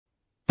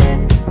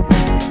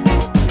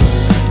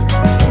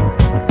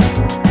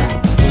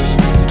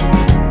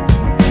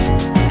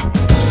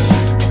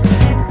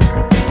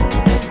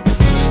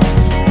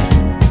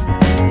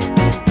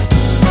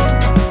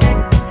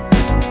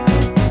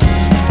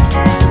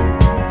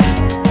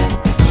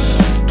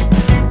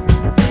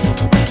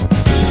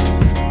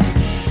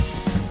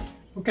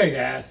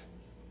guys,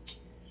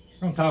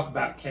 we're going to talk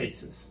about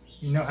cases.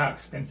 You know how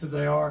expensive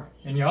they are,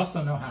 and you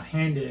also know how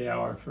handy they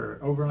are for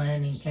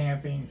overlanding,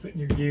 camping, putting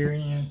your gear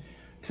in,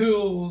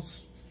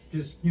 tools,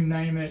 just you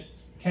name it,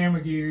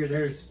 camera gear.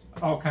 There's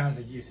all kinds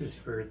of uses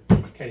for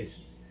these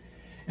cases.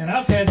 And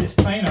I've had this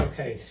Plano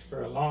case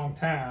for a long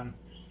time,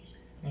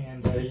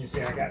 and you can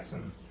see I got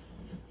some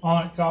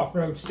Onyx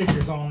off-road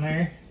stickers on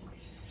there.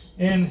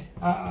 And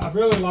I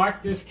really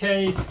like this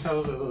case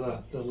because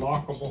of the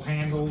lockable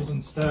handles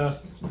and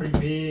stuff. It's pretty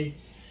big.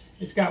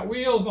 It's got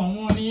wheels on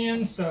one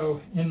end, so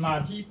in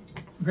my Jeep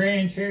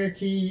Grand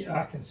Cherokee,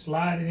 I can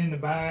slide it in the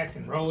back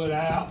and roll it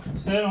out,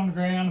 set it on the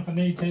ground if I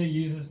need to,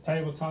 use it as a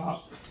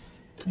tabletop.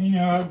 And, you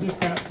know, I've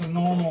just got some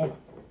normal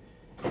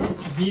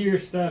gear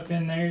stuff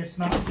in there. It's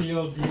not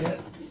filled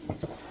yet.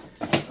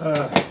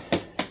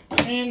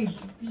 And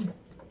you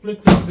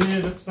flip this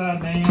lid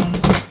upside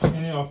down,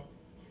 and it'll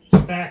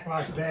stack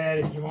like that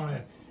if you want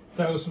to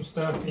throw some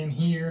stuff in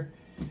here,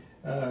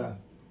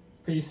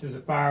 pieces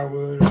of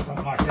firewood or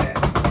something like that.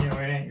 You know,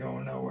 it ain't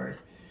going nowhere.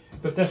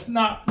 But that's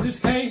not, this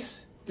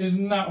case is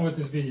not what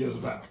this video is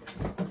about.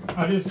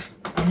 I'm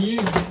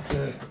using it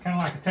to kind of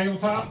like a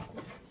tabletop,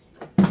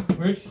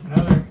 which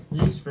another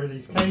use for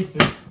these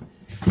cases.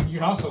 You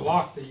can also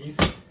lock these.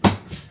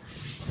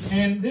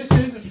 And this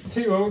isn't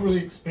too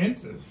overly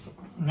expensive.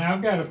 Now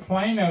I've got a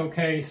Plano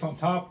case on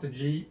top of the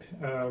Jeep,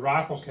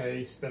 rifle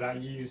case that I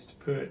use to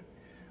put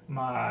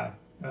my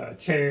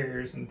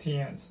chairs and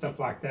tents, stuff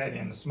like that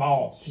in, the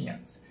small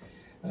tents.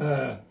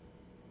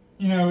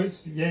 You know,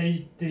 it's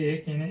yay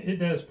thick and it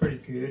does pretty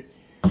good.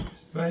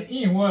 But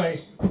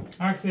anyway, like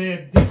I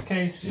said, this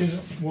case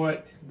isn't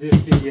what this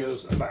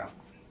video's about.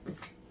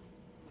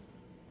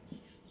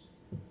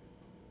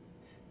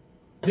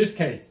 This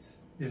case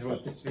is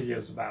what this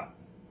video's about.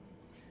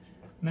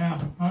 Now,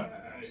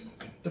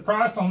 the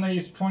price on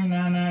these is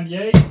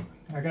 $29.98.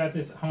 I got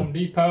this at Home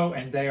Depot,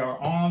 and they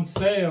are on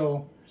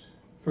sale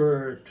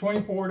for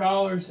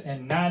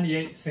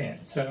 $24.98.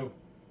 So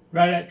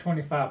right at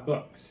 25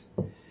 bucks.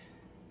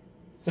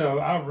 So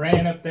I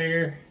ran up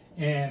there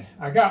and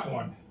I got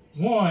one.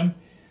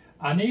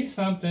 I need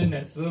something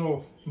that's a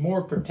little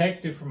more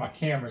protective for my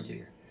camera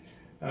gear.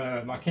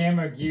 My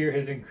camera gear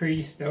has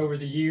increased over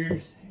the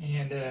years,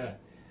 and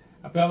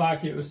I felt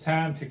like it was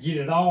time to get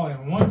it all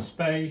in one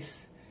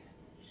space,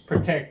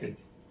 protected.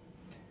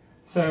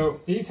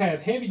 So these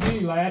have heavy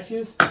duty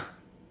latches.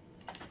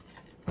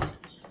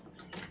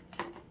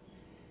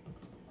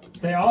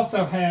 They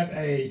also have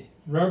a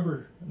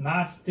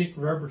nice thick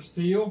rubber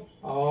seal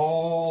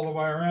all the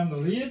way around the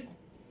lid.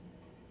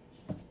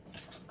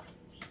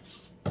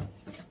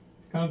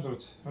 Comes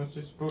with, what's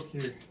this book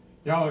here?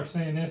 Y'all are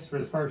seeing this for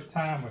the first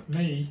time with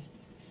me.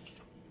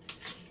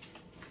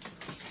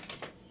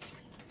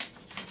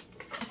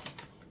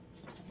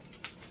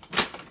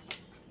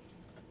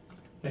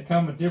 They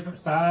come with different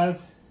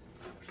size.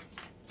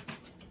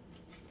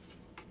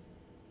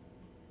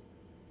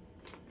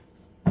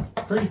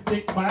 Pretty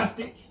thick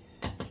plastic.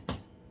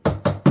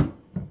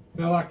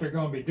 Feel like they're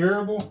going to be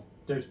durable.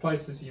 There's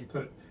places you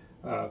can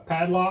put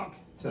padlock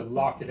to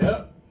lock it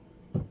up.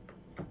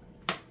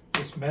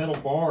 This metal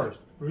bar is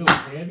really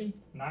heavy.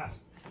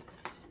 Nice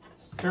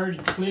sturdy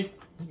click.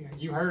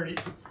 You heard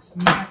it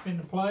snap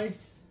into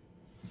place.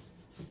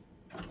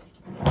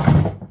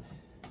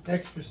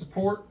 Extra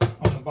support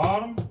on the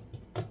bottom.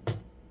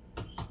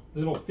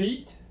 Little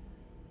feet.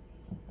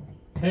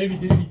 Heavy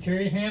duty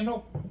carry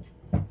handle.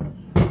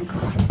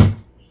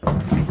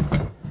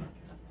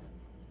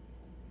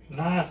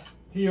 Nice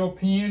steel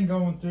pin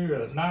going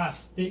through a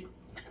nice thick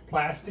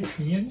plastic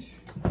hinge.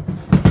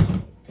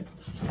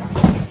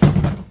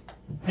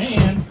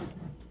 And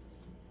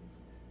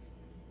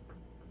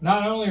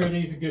not only are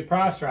these a good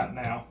price right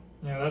now,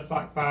 you know, that's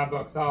like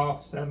 $5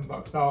 off,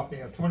 $7 off, you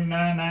know,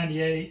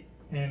 $29.98,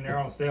 and they're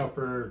on sale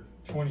for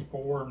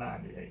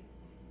 $24.98.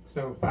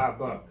 So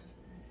 $5.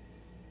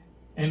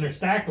 And they're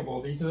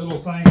stackable. These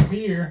little things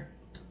here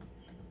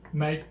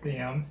make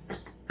them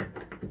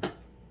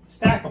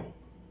stackable.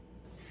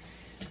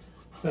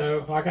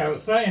 So, like I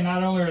was saying,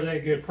 not only are they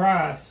a good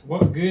price,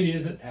 what good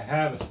is it to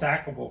have a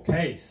stackable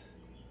case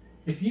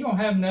if you don't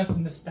have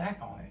nothing to stack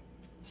on it?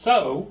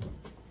 So,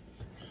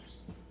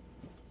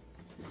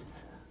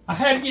 I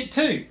had to get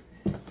two.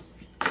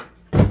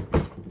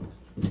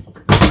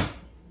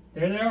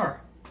 There they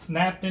are,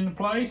 snapped into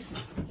place,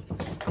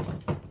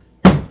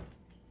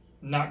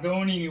 not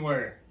going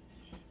anywhere.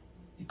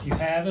 If you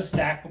have a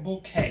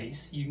stackable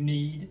case, you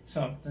need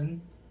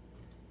something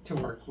to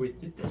work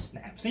with it that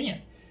snaps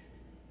in.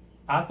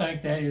 I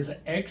think that is an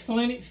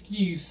excellent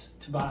excuse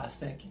to buy a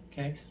second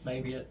case,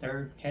 maybe a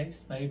third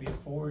case, maybe a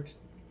fourth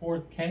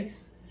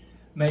case,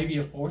 maybe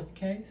a fourth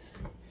case.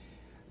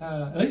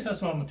 At least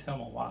that's what I'm going to tell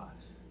my wife,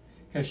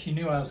 because she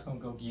knew I was going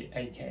to go get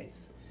a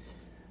case.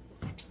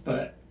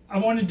 But I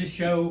wanted to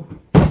show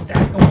the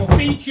stackable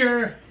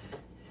feature,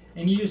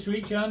 and you just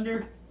reach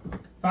under,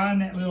 find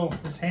that little,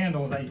 this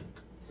handle,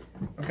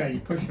 okay,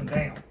 you push them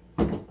down,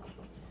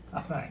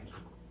 I think.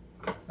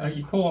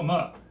 You pull them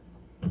up.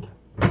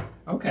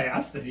 Okay, I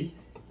see.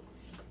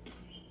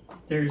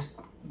 There's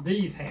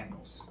these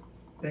handles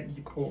that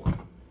you pull.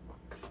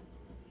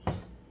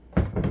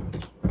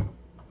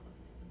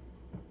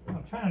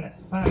 I'm trying to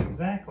find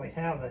exactly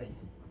how they.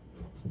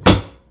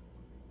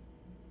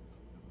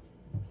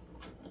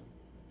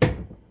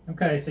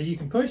 Okay, so you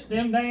can push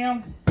them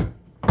down,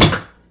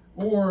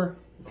 or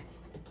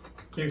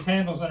there's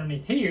handles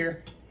underneath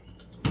here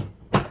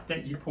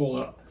that you pull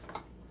up.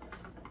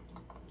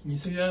 Can you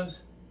see those?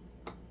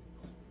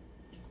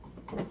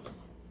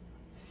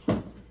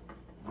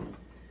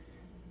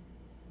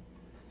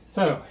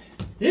 So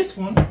this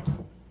one,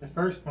 the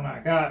first one I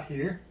got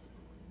here,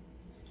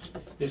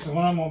 is the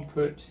one I'm going to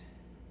put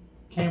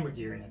camera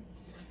gear in.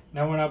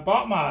 Now when I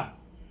bought my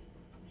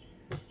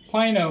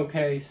Plano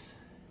case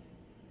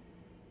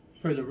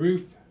for the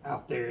roof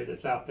out there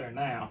that's out there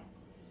now,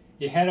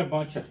 it had a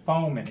bunch of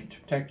foam in it to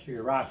protect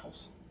your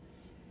rifles.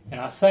 And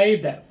I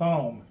saved that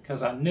foam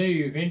because I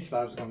knew eventually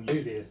I was going to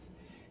do this.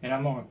 And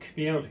I'm going to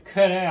be able to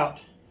cut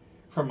out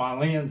for my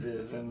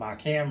lenses and my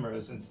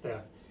cameras and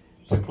stuff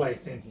to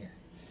place in here.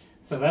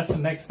 So that's the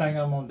next thing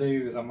I'm going to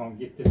do, is I'm going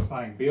to get this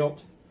thing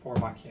built for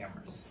my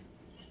cameras.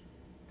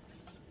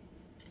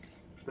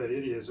 But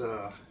it is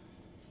a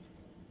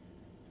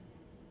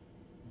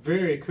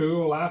very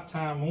cool,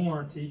 lifetime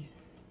warranty.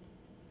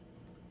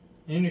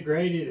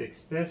 Integrated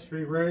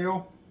accessory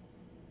rail.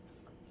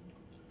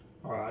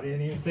 Oh, I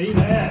didn't even see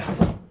that.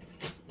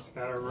 It's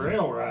got a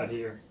rail right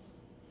here.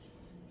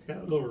 It's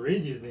got little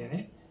ridges in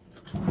it.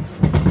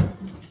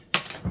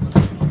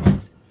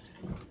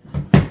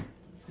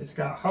 It's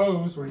got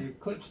hose where you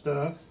clip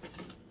stuff.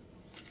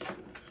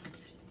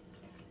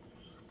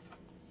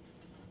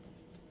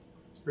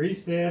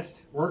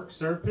 Recessed work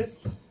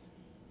surface.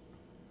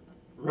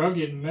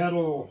 Rugged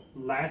metal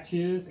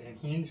latches and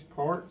hinge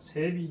parts.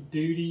 Heavy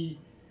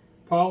duty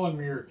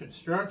polymer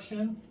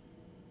construction.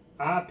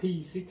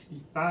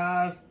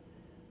 IP65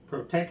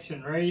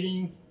 protection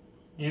rating.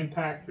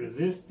 Impact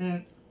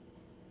resistant.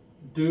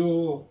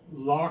 Dual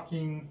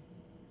locking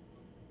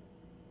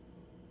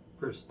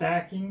for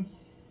stacking.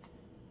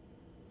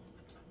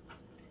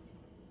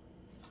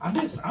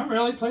 I'm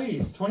really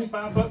pleased.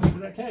 25 bucks for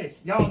that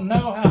case. Y'all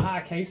know how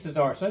high cases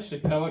are, especially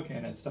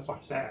Pelican and stuff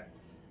like that.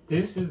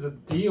 This is a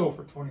deal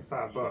for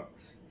 25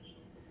 bucks.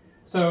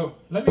 So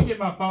let me get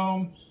my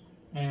foam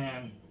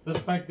and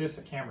let's make this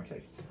a camera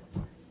case.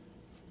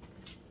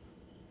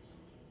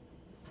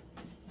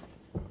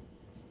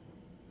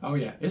 Oh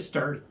yeah, it's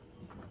sturdy.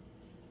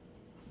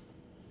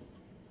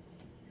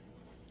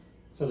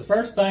 So the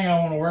first thing I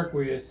want to work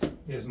with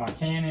is my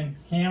Canon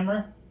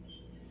camera.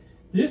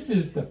 This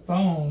is the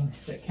foam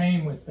that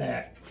came with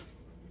that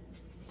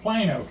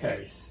Plano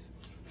case.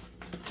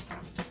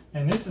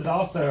 And this is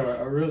also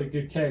a really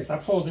good case. I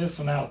pulled this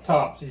one out of the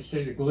top so you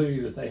see the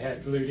glue that they had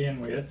it glued in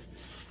with.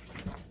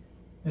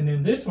 And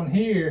then this one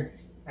here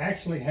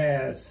actually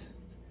has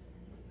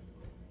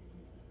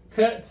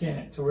cuts in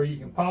it to where you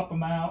can pop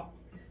them out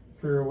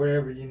for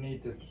whatever you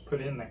need to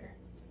put in there.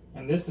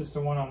 And this is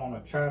the one I'm going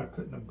to try to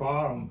put in the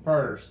bottom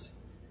first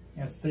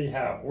and see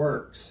how it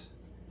works.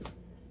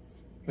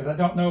 Because I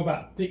don't know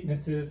about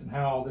thicknesses and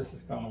how all this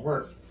is going to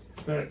work.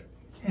 But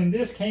in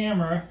this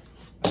camera,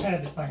 I've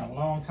had this thing a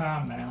long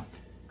time now,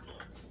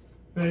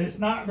 but it's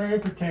not very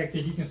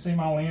protected. You can see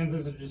my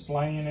lenses are just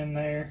laying in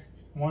there.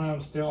 One of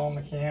them's still on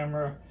the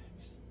camera.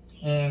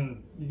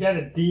 And you got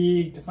to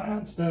dig to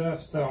find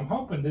stuff, so I'm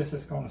hoping this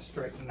is going to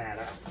straighten that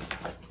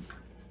out.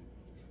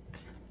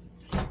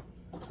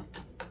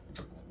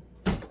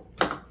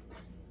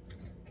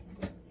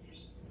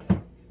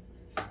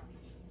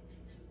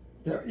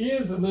 There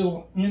is a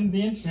little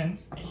indentation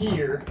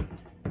here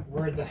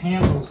where the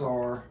handles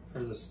are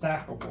for the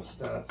stackable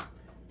stuff.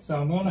 So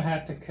I'm going to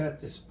have to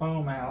cut this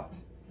foam out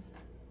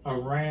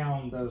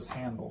around those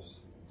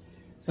handles.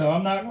 So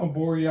I'm not going to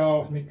bore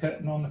y'all with me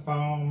cutting on the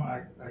foam.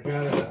 I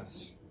got a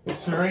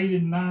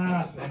serrated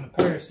knife and a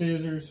pair of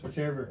scissors,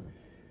 whichever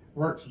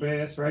works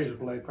best. Razor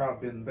blade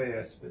probably been the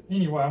best. But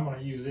anyway, I'm going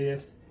to use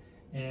this.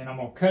 And I'm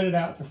going to cut it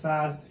out to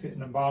size to fit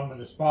in the bottom of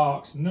this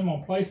box. And then I'm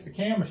going to place the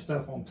camera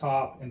stuff on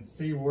top and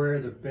see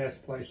where the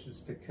best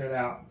places to cut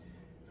out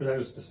for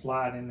those to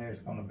slide in there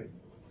is going to be.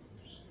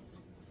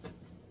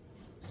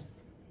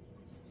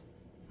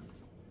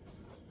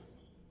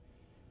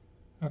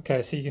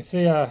 Okay, so you can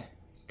see I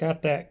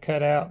got that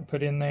cut out and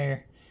put in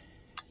there.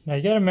 Now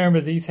you got to remember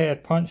these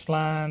had punch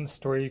lines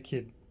to where you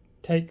could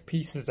take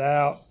pieces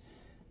out.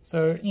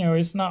 So, you know,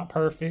 it's not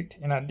perfect,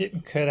 and I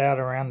didn't cut out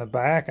around the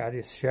back. I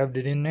just shoved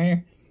it in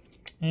there,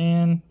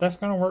 and that's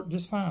going to work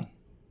just fine.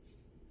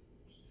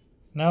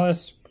 Now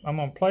I'm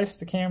going to place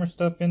the camera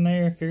stuff in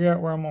there, figure out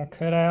where I'm going to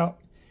cut out,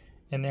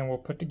 and then we'll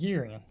put the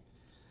gear in.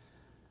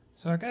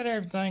 So I got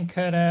everything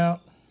cut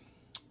out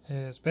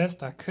as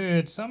best I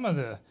could. Some of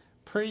the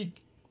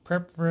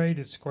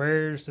pre-perforated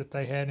squares that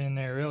they had in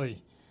there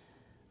really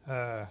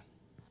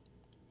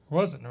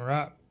wasn't in the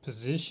right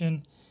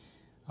position.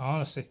 I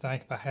honestly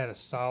think if I had a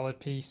solid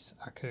piece,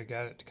 I could have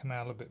got it to come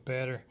out a little bit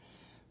better.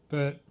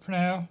 But for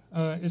now,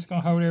 it's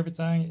going to hold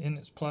everything in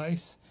its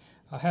place.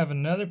 I have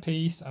another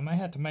piece. I may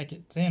have to make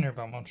it thinner,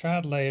 but I'm going to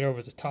try to lay it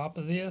over the top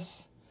of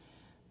this.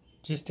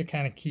 just to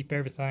kind of keep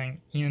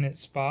everything in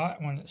its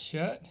spot when it's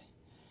shut.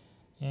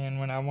 And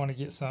when I want to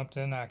get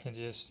something, I can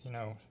just, you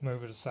know,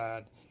 move it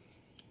aside.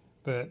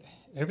 But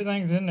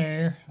everything's in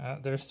there.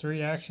 There's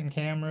 3 action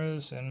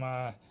cameras and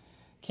my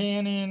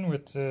Canon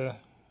with the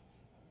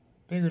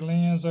bigger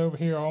lens over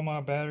here, all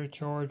my battery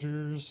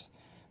chargers,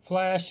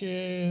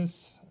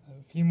 flashes,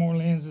 a few more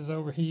lenses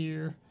over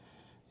here,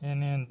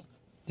 and then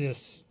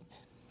this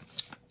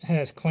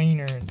has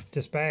cleaner.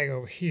 This bag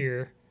over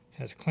here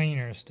has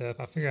cleaner and stuff.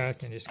 I figure I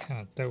can just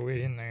kind of throw it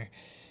in there.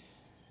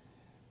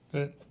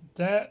 But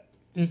that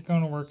is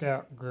going to work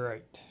out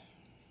great.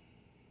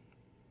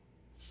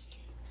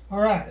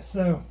 Alright,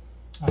 so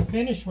I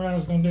finished what I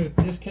was going to do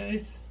with this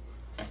case.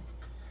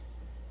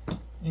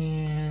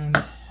 And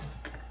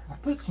I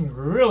put some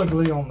Gorilla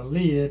Glue on the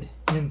lid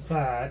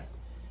inside.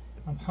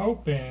 I'm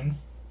hoping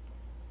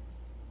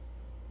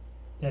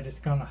that it's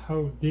going to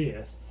hold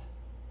this.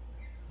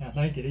 I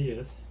think it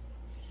is.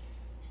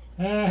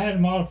 I had to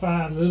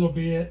modify it a little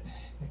bit.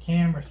 The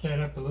camera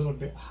set up a little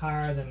bit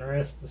higher than the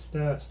rest of the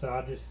stuff,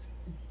 so it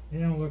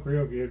don't look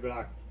real good, but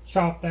I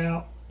chopped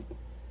out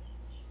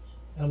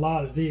a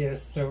lot of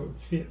this so it would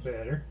fit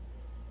better.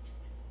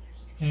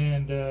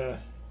 And there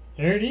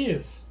it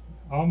is.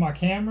 All my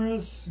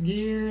cameras,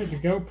 gear, the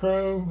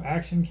GoPro,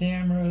 action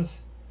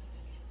cameras,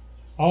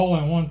 all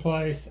in one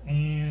place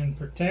and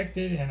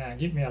protected. And I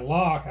get me a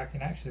lock. I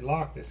can actually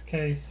lock this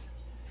case.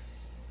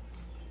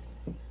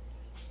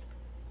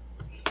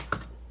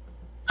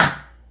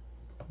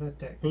 Let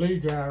that glue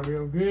dry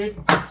real good.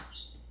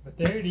 But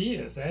there it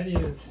is. That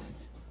is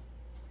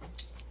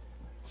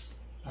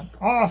an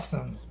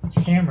awesome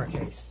camera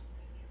case.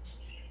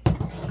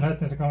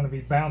 Nothing's going to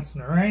be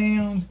bouncing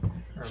around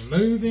or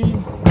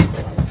moving.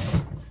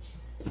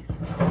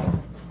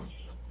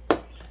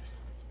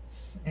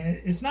 And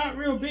it's not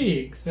real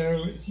big,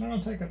 so it's not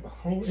going to take up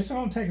it's not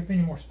going to take up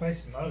any more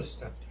space than other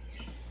stuff.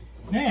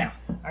 Now,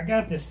 I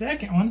got the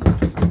second one.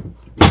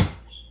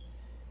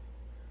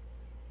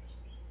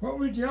 What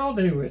would y'all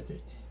do with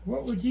it?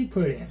 What would you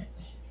put in it?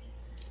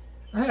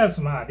 I have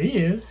some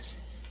ideas.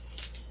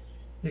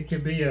 It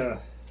could be a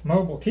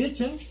mobile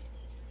kitchen.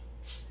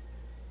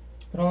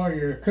 Put all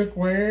your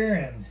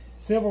cookware and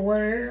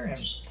silverware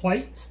and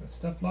plates and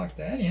stuff like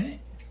that in it.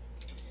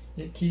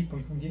 It'd keep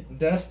them from getting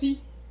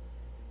dusty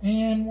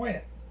and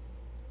wet.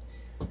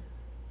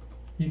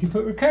 You can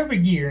put recovery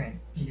gear in it.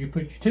 You can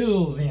put your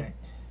tools in it.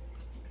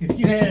 If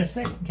you had a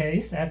second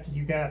case after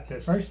you got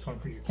the first one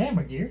for your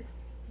camera gear,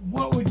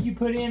 what would you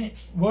put in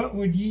it? What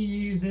would you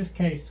use this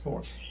case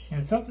for?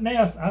 And something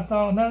else, I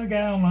saw another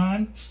guy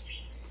online.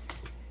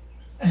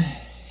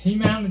 He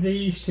mounted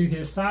these to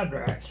his side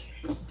rack.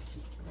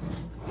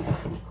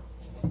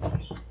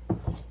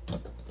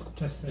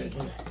 Let's see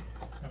here.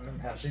 I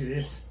remember how to do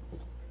this.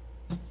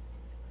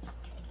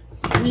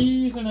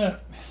 Squeezing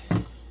up.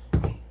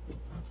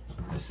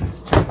 Let's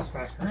turn this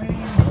back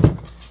around.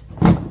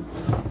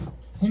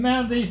 He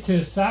mounted these to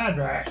his side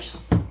rack.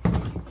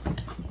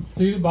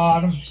 To the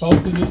bottom,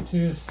 bolted it to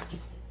his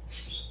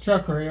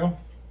truck rail.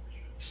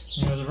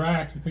 You know, the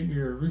rack, you put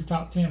your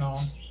rooftop tent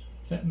on,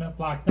 setting up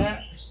like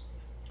that.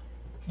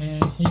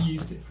 And he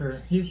used it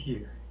for his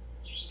gear.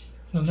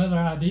 So another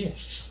idea.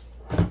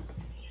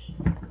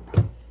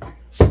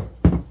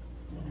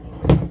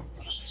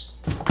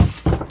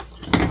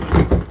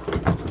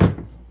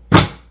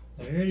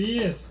 There it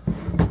is.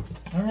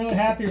 I'm really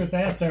happy with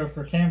that though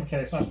for a camera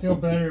case. I feel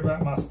better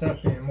about my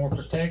stuff being more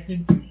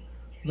protected,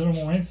 a little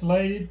more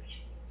insulated.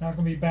 Not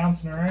going to be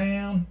bouncing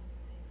around,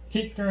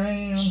 kicked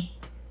around.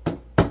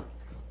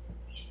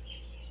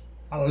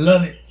 I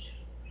love it.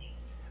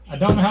 I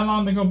don't know how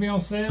long they're going to be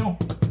on sale.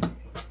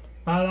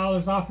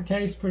 $5 off a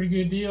case, pretty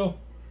good deal.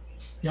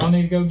 Y'all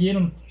need to go get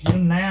them. Get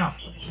them now.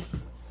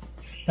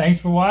 Thanks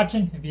for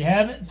watching. If you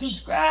haven't,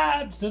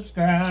 subscribe.